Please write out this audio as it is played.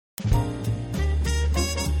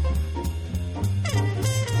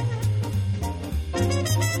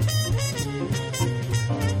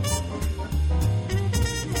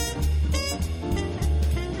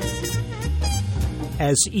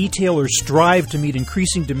As e-tailers strive to meet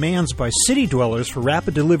increasing demands by city dwellers for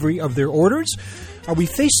rapid delivery of their orders, are we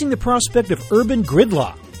facing the prospect of urban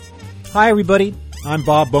gridlock? Hi, everybody. I'm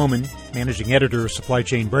Bob Bowman, Managing Editor of Supply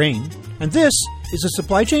Chain Brain, and this is a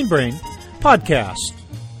Supply Chain Brain podcast.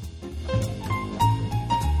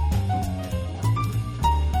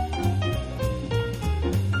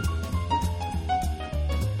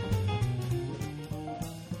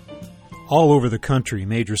 All over the country,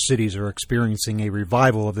 major cities are experiencing a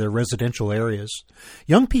revival of their residential areas.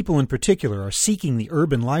 Young people in particular are seeking the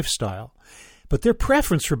urban lifestyle, but their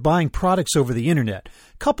preference for buying products over the internet,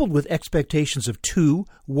 coupled with expectations of 2,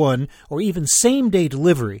 1, or even same-day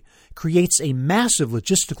delivery, creates a massive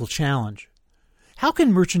logistical challenge. How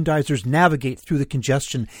can merchandisers navigate through the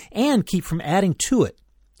congestion and keep from adding to it?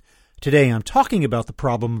 Today, I'm talking about the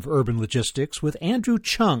problem of urban logistics with Andrew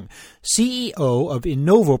Chung, CEO of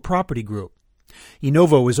Innovo Property Group.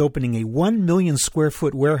 Innovo is opening a 1 million square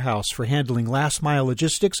foot warehouse for handling last-mile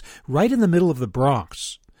logistics right in the middle of the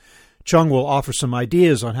Bronx. Chung will offer some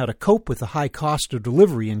ideas on how to cope with the high cost of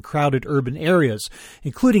delivery in crowded urban areas,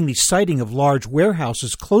 including the siting of large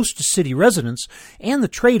warehouses close to city residents and the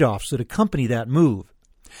trade-offs that accompany that move.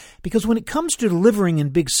 Because when it comes to delivering in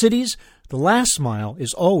big cities, the last mile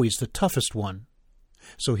is always the toughest one.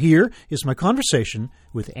 So here is my conversation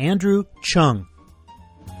with Andrew Chung.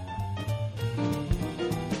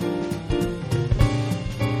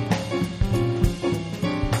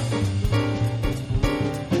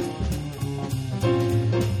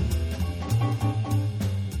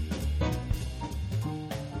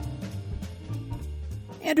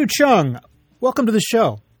 Andrew Chung, welcome to the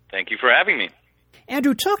show. Thank you for having me.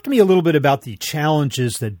 Andrew, talk to me a little bit about the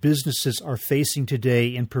challenges that businesses are facing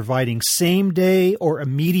today in providing same-day or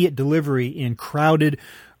immediate delivery in crowded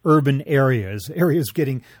urban areas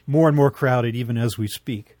getting more and more crowded even as we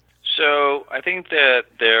speak. So I think that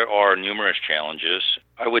there are numerous challenges.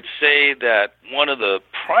 I would say that one of the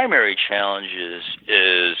primary challenges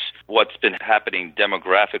is what's been happening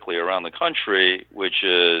demographically around the country, which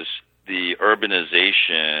is the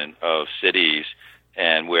urbanization of cities,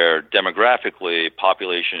 and where demographically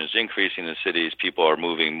population is increasing in the cities, people are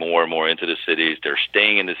moving more and more into the cities, they're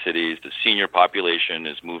staying in the cities, the senior population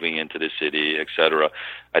is moving into the city, et cetera.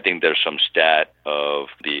 I think there's some stat of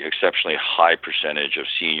the exceptionally high percentage of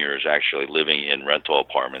seniors actually living in rental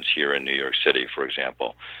apartments here in New York City, for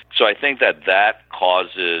example. So I think that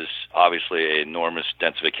causes, obviously, enormous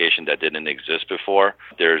densification that didn't exist before.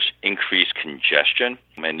 There's increased congestion,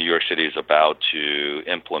 and New York City is about to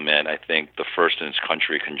implement, I think, the first in its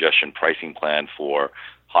country congestion pricing plan for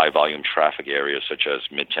high-volume traffic areas such as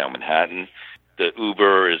Midtown Manhattan. The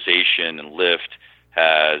Uberization and Lyft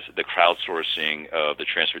has the crowdsourcing of the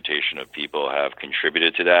transportation of people have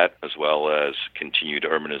contributed to that, as well as continued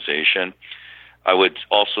urbanization. I would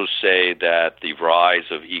also say that the rise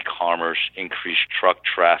of e-commerce, increased truck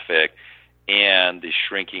traffic, and the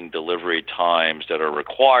shrinking delivery times that are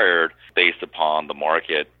required based upon the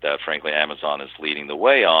market that, frankly, Amazon is leading the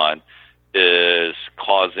way on is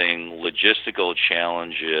causing logistical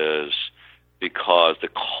challenges because the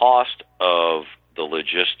cost of the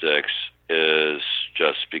logistics is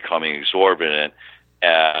just becoming exorbitant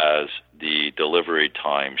as the delivery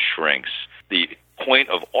time shrinks. The point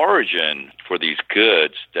of origin for these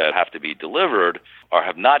goods that have to be delivered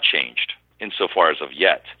have not changed insofar as of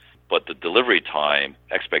yet, but the delivery time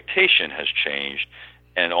expectation has changed,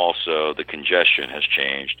 and also the congestion has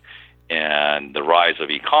changed, and the rise of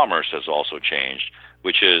e-commerce has also changed,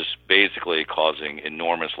 which is basically causing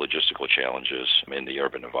enormous logistical challenges in the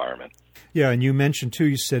urban environment. Yeah, and you mentioned, too,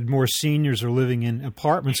 you said more seniors are living in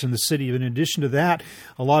apartments in the city. In addition to that,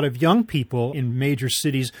 a lot of young people in major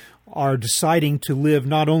cities are deciding to live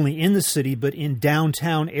not only in the city, but in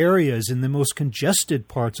downtown areas in the most congested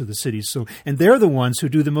parts of the city. So, and they're the ones who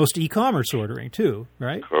do the most e-commerce ordering, too,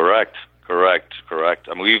 right? Correct.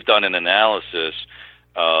 I mean, we've done an analysis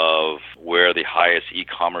of where the highest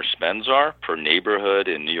e-commerce spends are per neighborhood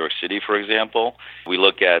in New York City, for example. We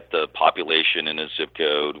look at the population in a zip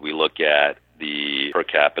code. We look at the per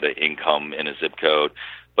capita income in a zip code.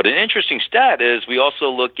 But an interesting stat is we also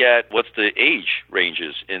look at what's the age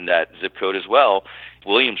ranges in that zip code as well.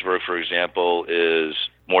 Williamsburg, for example, is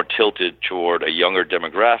more tilted toward a younger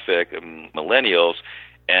demographic, millennials,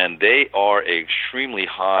 and they are extremely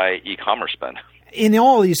high e-commerce spend. In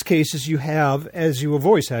all these cases, you have, as you have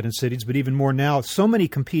always had in cities, but even more now, so many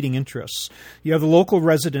competing interests. You have the local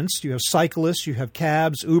residents, you have cyclists, you have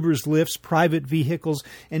cabs, Ubers, Lyfts, private vehicles,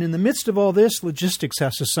 and in the midst of all this, logistics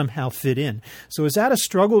has to somehow fit in. So is that a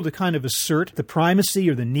struggle to kind of assert the primacy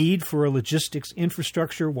or the need for a logistics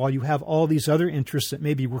infrastructure while you have all these other interests that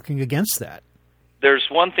may be working against that? There's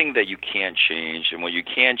one thing that you can't change, and what you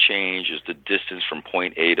can change is the distance from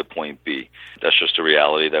point A to point B. That's just a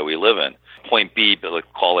reality that we live in. Point B, let's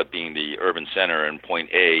call it being the urban center, and point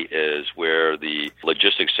A is where the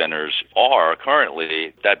logistics centers are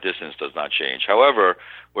currently. That distance does not change. However,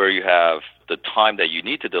 where you have the time that you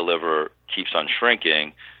need to deliver keeps on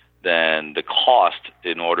shrinking, then the cost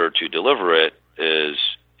in order to deliver it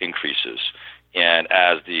increases. And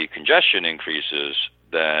as the congestion increases,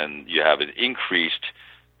 then you have an increased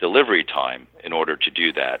delivery time in order to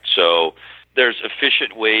do that. So there's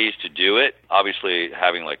efficient ways to do it. Obviously,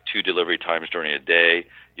 having like 2 delivery times during a day,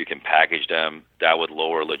 you can package them. That would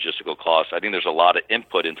lower logistical costs. I think there's a lot of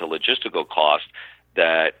input into logistical costs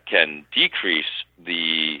that can decrease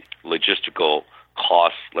the logistical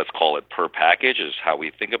costs, let's call it per package, is how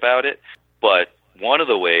we think about it. But one of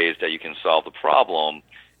the ways that you can solve the problem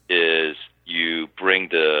is you bring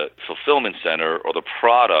the fulfillment center or the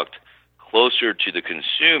product closer to the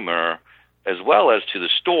consumer as well as to the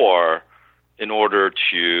store in order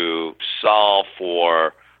to solve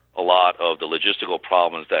for a lot of the logistical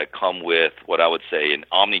problems that come with what I would say an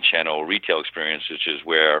omni-channel retail experience, which is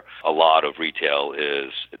where a lot of retail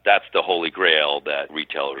is. That's the holy grail that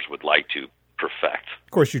retailers would like to perfect.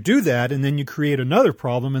 Of course, you do that, and then you create another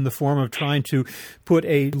problem in the form of trying to put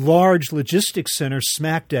a large logistics center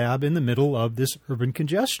smack dab in the middle of this urban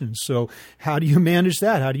congestion. So how do you manage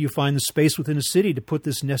that? How do you find the space within a city to put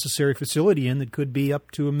this necessary facility in that could be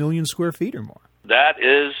up to 1 million square feet or more? That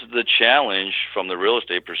is the challenge from the real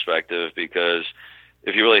estate perspective, because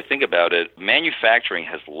if you really think about it, manufacturing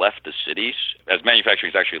has left the cities, as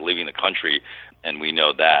manufacturing is actually leaving the country, and we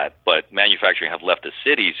know that, but manufacturing has left the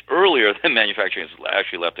cities earlier than manufacturing has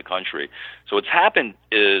actually left the country. So what's happened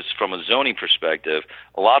is, from a zoning perspective,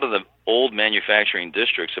 a lot of the old manufacturing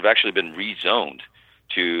districts have actually been rezoned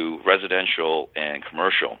to residential and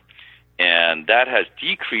commercial. And that has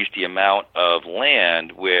decreased the amount of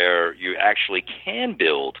land where you actually can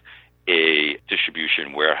build a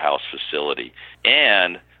distribution warehouse facility.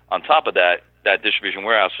 And on top of that, that distribution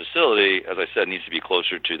warehouse facility, as I said, needs to be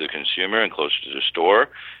closer to the consumer and closer to the store.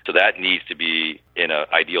 So that needs to be in an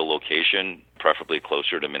ideal location, preferably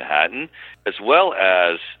closer to Manhattan, as well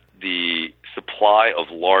as the supply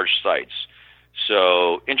of large sites.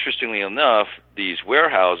 So interestingly enough, these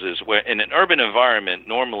warehouses, where in an urban environment,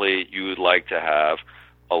 normally you would like to have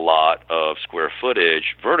a lot of square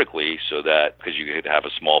footage vertically, so that, because you could have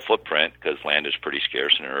a small footprint, because land is pretty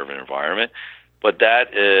scarce in an urban environment. But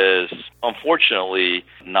that is unfortunately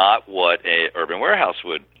not what an urban warehouse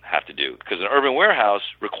would have to do, because an urban warehouse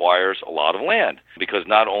requires a lot of land, because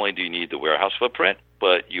not only do you need the warehouse footprint,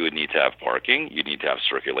 but you would need to have parking, you need to have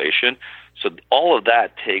circulation. So all of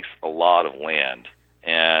that takes a lot of land.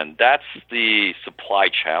 And that's the supply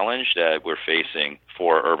challenge that we're facing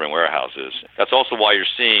for urban warehouses. That's also why you're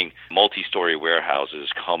seeing multi-story warehouses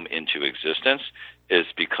come into existence, is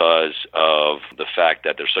because of the fact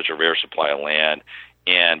that there's such a rare supply of land,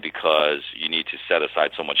 and because you need to set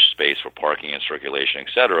aside so much space for parking and circulation, et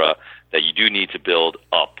cetera, that you do need to build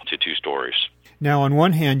up to 2 stories. Now, on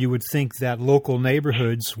one hand, you would think that local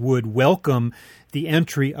neighborhoods would welcome the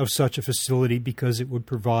entry of such a facility because it would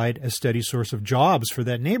provide a steady source of jobs for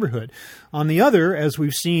that neighborhood. On the other, as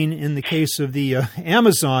we've seen in the case of the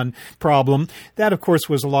Amazon problem, that, of course,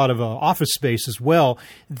 was a lot of office space as well,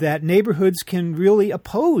 that neighborhoods can really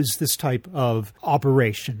oppose this type of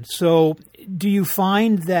operation. So do you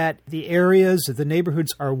find that the areas, that the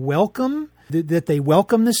neighborhoods are welcome, that they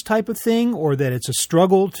welcome this type of thing, or that it's a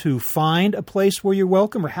struggle to find a place where you're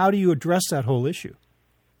welcome, or how do you address that whole issue?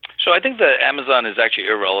 So I think that Amazon is actually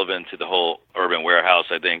irrelevant to the whole urban warehouse.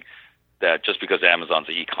 I think that just because Amazon's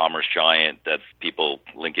an e-commerce giant, that people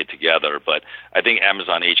link it together. But I think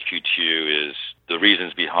Amazon HQ2 is, the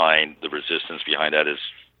reasons behind the resistance behind that is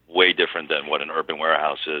way different than what an urban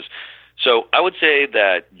warehouse is. So I would say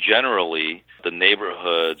that generally the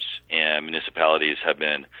neighborhoods and municipalities have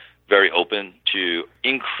been very open to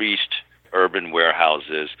increased urban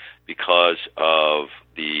warehouses because of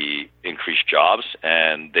the increased jobs,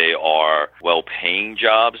 and they are well-paying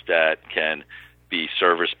jobs that can be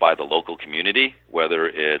serviced by the local community, whether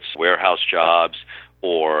it's warehouse jobs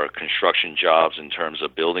or construction jobs in terms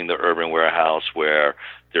of building the urban warehouse where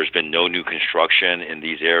there's been no new construction in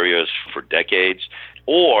these areas for decades,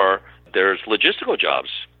 or there's logistical jobs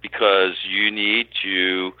because you need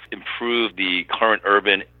to improve the current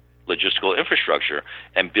urban logistical infrastructure,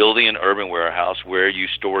 and building an urban warehouse where you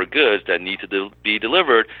store goods that need to be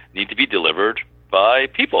delivered by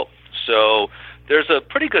people. So there's a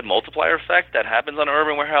pretty good multiplier effect that happens on an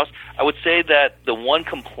urban warehouse. I would say that the one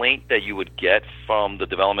complaint that you would get from the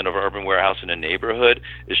development of an urban warehouse in a neighborhood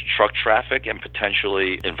is truck traffic and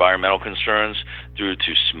potentially environmental concerns due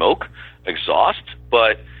to smoke, exhaust.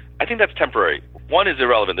 But I think that's temporary. One is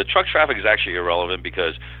irrelevant. The truck traffic is actually irrelevant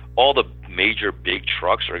because all the major big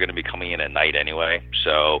trucks are going to be coming in at night anyway.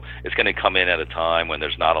 So it's going to come in at a time when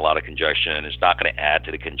there's not a lot of congestion. It's not going to add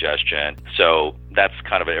to the congestion. So that's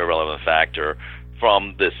kind of an irrelevant factor.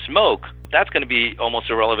 From the smoke, that's going to be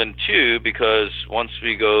almost irrelevant too, because once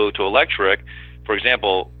we go to electric, for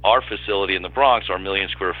example, our facility in the Bronx, our 1 million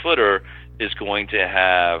square footer, is going to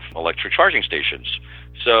have electric charging stations.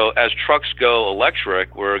 So as trucks go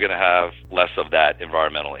electric, we're going to have less of that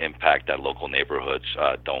environmental impact that local neighborhoods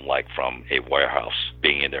don't like from a warehouse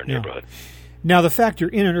being in their neighborhood. Now, the fact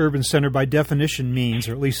you're in an urban center by definition means,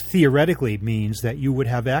 or at least theoretically means, that you would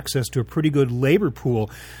have access to a pretty good labor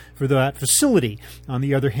pool for that facility. On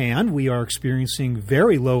the other hand, we are experiencing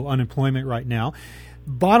very low unemployment right now.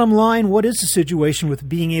 Bottom line, what is the situation with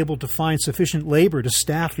being able to find sufficient labor to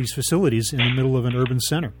staff these facilities in the middle of an urban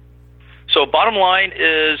center? So bottom line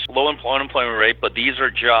is low unemployment rate, but these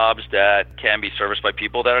are jobs that can be serviced by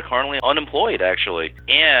people that are currently unemployed, actually.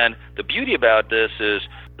 And the beauty about this is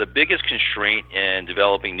the biggest constraint in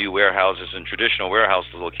developing new warehouses and traditional warehouse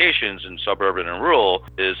locations in suburban and rural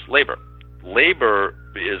is labor. Labor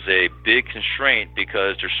is a big constraint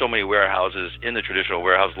because there's so many warehouses in the traditional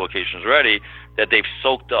warehouse locations already that they've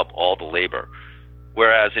soaked up all the labor.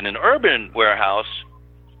 Whereas in an urban warehouse,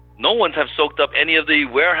 no one's have soaked up any of the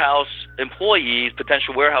warehouse employees,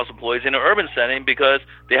 potential warehouse employees in an urban setting because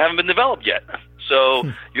they haven't been developed yet. So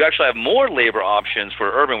you actually have more labor options for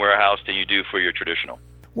an urban warehouse than you do for your traditional.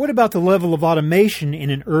 What about the level of automation in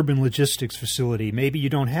an urban logistics facility? Maybe you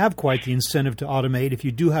don't have quite the incentive to automate if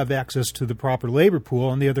you do have access to the proper labor pool.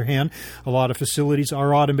 On the other hand, a lot of facilities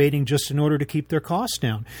are automating just in order to keep their costs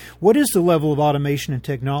down. What is the level of automation and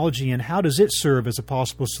technology, and how does it serve as a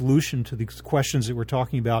possible solution to the questions that we're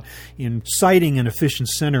talking about in siting an efficient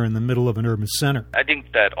center in the middle of an urban center? I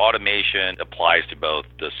think that automation applies to both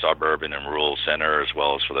the suburban and rural center as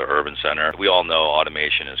well as for the urban center. We all know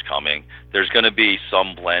automation is coming. There's going to be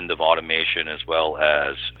some blend of automation as well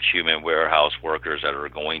as human warehouse workers that are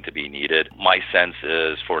going to be needed. My sense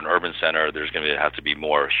is for an urban center, there's going to have to be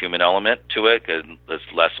more human element to it because it's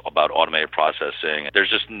less about automated processing.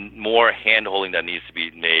 There's just more hand-holding that needs to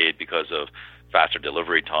be made because of faster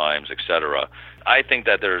delivery times, etc. I think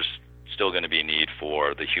that there's still going to be a need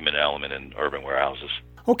for the human element in urban warehouses.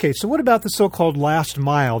 Okay, so what about the so-called last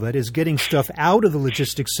mile, that is getting stuff out of the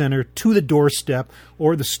logistics center to the doorstep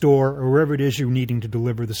or the store or wherever it is you're needing to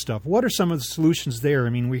deliver the stuff? What are some of the solutions there?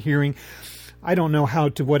 I mean, we're hearing, I don't know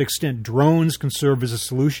to what extent drones can serve as a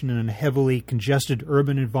solution in a heavily congested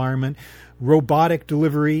urban environment, robotic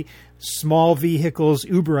delivery, small vehicles,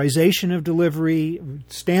 Uberization of delivery,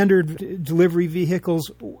 standard delivery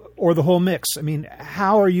vehicles, or the whole mix. I mean,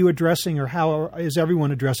 how are you addressing, or how is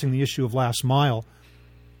everyone addressing the issue of last mile?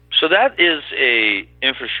 So that is a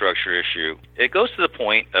infrastructure issue. It goes to the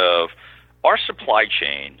point of our supply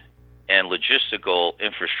chain and logistical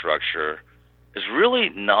infrastructure has really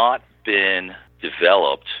not been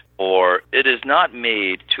developed, or it is not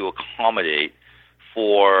made to accommodate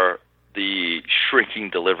for the shrinking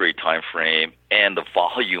delivery time frame and the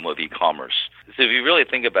volume of e-commerce. So if you really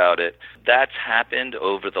think about it, that's happened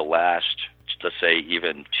over the last, let's say,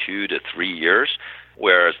 even 2 to 3 years.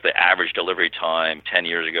 Whereas the average delivery time 10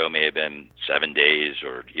 years ago may have been 7 days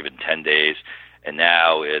or even 10 days, and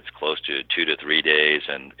now it's close to 2 to 3 days,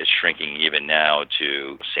 and it's shrinking even now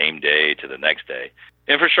to same day to the next day.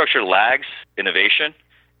 Infrastructure lags innovation,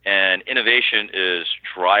 and innovation is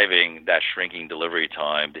driving that shrinking delivery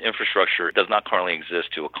time. The infrastructure does not currently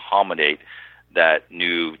exist to accommodate that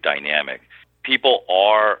new dynamic. People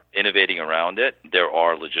are innovating around it. There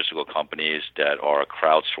are logistical companies that are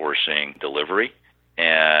crowdsourcing delivery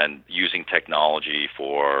and using technology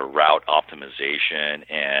for route optimization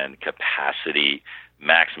and capacity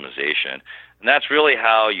maximization. And that's really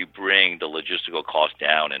how you bring the logistical cost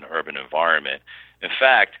down in an urban environment. In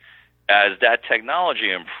fact, as that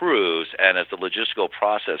technology improves and as the logistical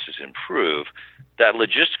processes improve, that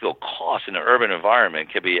logistical cost in an urban environment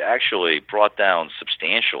can be actually brought down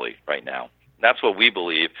substantially right now. That's what we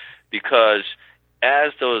believe, because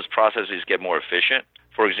as those processes get more efficient,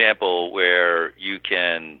 for example, where you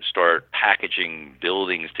can start packaging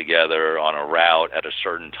buildings together on a route at a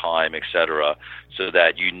certain time, et cetera, so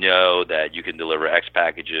that you know that you can deliver X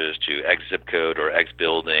packages to X zip code or X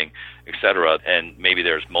building, et cetera, and maybe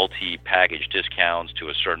there's multi-package discounts to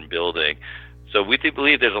a certain building. So we do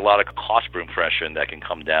believe there's a lot of cost compression that can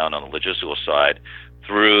come down on the logistical side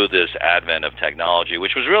through this advent of technology,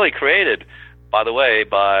 which was really created, by the way,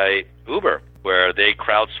 by Uber, where they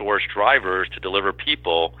crowdsource drivers to deliver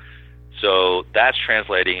people. So that's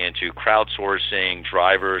translating into crowdsourcing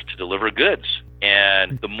drivers to deliver goods.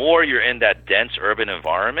 And the more you're in that dense urban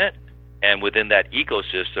environment and within that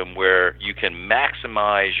ecosystem where you can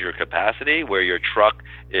maximize your capacity, where your truck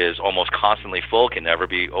is almost constantly full, can never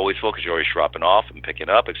be always full because you're always dropping off and picking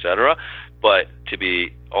up, et cetera, but to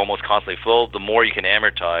be almost constantly full, the more you can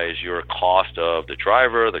amortize your cost of the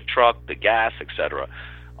driver, the truck, the gas, et cetera.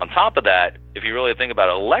 On top of that, if you really think about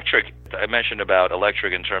electric, I mentioned about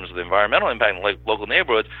electric in terms of the environmental impact in local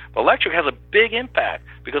neighborhoods, but electric has a big impact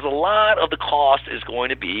because a lot of the cost is going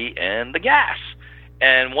to be in the gas.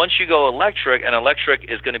 And once you go electric, and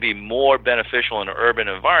electric is going to be more beneficial in an urban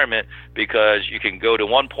environment because you can go to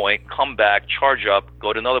one point, come back, charge up,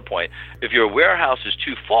 go to another point. If your warehouse is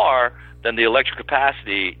too far, then the electric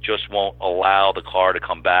capacity just won't allow the car to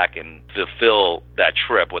come back and fulfill that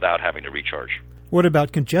trip without having to recharge. What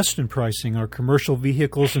about congestion pricing? Are commercial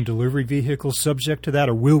vehicles and delivery vehicles subject to that,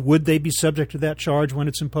 or would they be subject to that charge when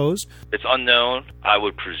it's imposed? It's unknown. I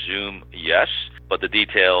would presume yes, but the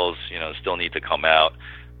details, still need to come out.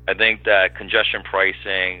 I think that congestion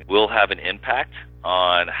pricing will have an impact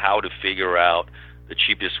on how to figure out the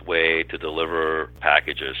cheapest way to deliver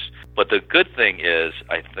packages. But the good thing is,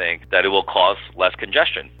 I think, that it will cause less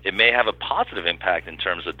congestion. It may have a positive impact in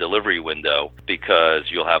terms of delivery window because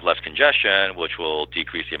you'll have less congestion, which will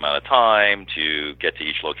decrease the amount of time to get to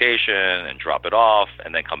each location and drop it off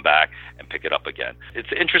and then come back and pick it up again. It's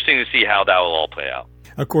interesting to see how that will all play out.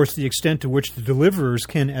 Of course, the extent to which the deliverers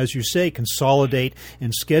can, as you say, consolidate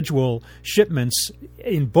and schedule shipments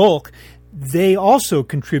in bulk, they also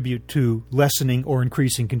contribute to lessening or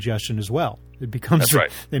increasing congestion as well. It becomes,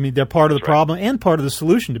 That's right. They're part of the problem and part of the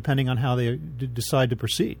solution, depending on how they decide to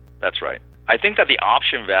proceed. That's right. I think that the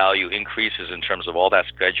option value increases in terms of all that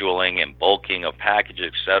scheduling and bulking of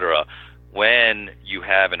packages, et cetera, when you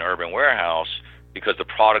have an urban warehouse because the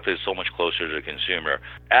product is so much closer to the consumer.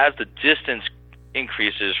 As the distance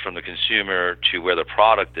increases from the consumer to where the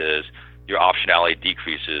product is, your optionality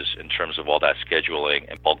decreases in terms of all that scheduling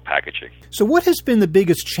and bulk packaging. So what has been the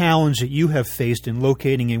biggest challenge that you have faced in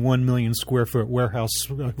locating a 1 million square foot warehouse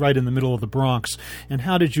right in the middle of the Bronx, and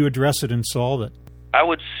how did you address it and solve it? I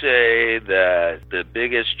would say that the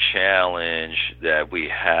biggest challenge that we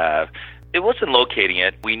have, it wasn't locating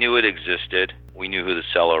it. We knew it existed. We knew who the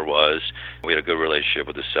seller was. We had a good relationship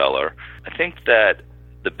with the seller. I think that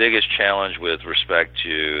the biggest challenge with respect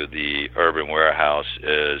to the urban warehouse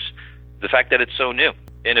is the fact that it's so new.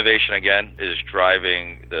 Innovation, again, is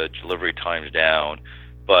driving the delivery times down,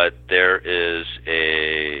 but there is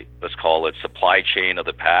a, let's call it, supply chain of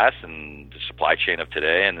the past and the supply chain of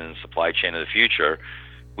today and then the supply chain of the future.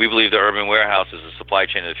 We believe the urban warehouse is the supply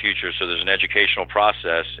chain of the future, so there's an educational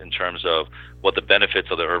process in terms of what the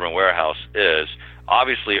benefits of the urban warehouse is.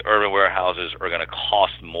 Obviously, urban warehouses are going to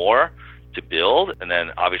cost more to build and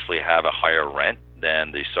then obviously have a higher rent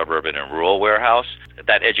than the suburban and rural warehouse.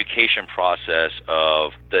 That education process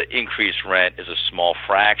of the increased rent is a small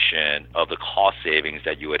fraction of the cost savings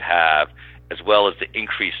that you would have, as well as the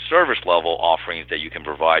increased service level offerings that you can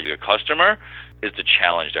provide your customer, is the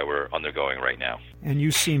challenge that we're undergoing right now. And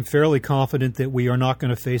you seem fairly confident that we are not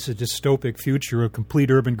going to face a dystopic future of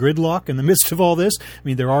complete urban gridlock in the midst of all this? I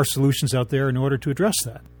mean, there are solutions out there in order to address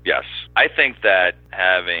that. Yes. I think that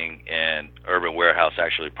having an urban warehouse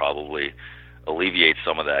actually probably alleviates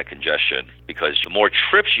some of that congestion because the more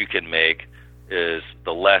trips you can make is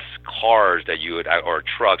the less cars that you would, or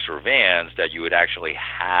trucks or vans that you would actually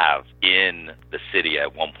have in the city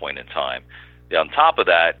at one point in time. On top of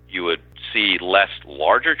that, you would see less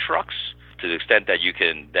larger trucks. To the extent that you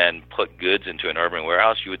can then put goods into an urban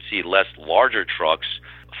warehouse, you would see less larger trucks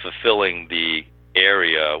fulfilling the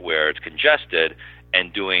area where it's congested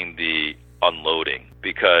and doing the unloading,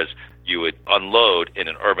 because you would unload in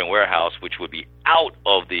an urban warehouse, which would be out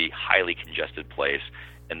of the highly congested place,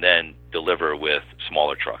 and then deliver with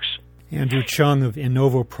smaller trucks. Andrew Chung of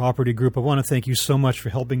Innovo Property Group, I want to thank you so much for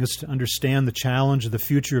helping us to understand the challenge of the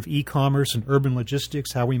future of e-commerce and urban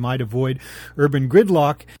logistics, how we might avoid urban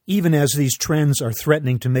gridlock, even as these trends are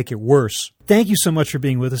threatening to make it worse. Thank you so much for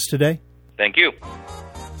being with us today. Thank you.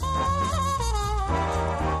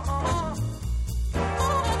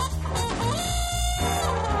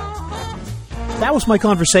 That was my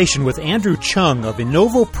conversation with Andrew Chung of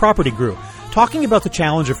Innovo Property Group, talking about the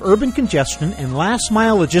challenge of urban congestion and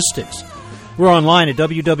last-mile logistics. We're online at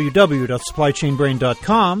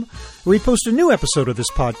www.supplychainbrain.com, where we post a new episode of this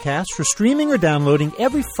podcast for streaming or downloading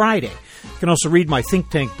every Friday. You can also read my Think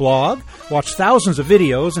Tank blog, watch thousands of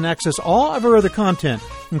videos, and access all of our other content,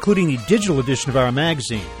 including the digital edition of our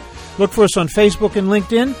magazine. Look for us on Facebook and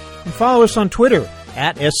LinkedIn, and follow us on Twitter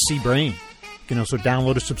 @SCBrain. You can also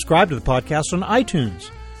download or subscribe to the podcast on iTunes.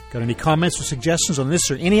 Got any comments or suggestions on this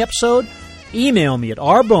or any episode? Email me at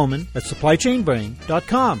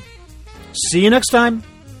rbowman@supplychainbrain.com. See you next time.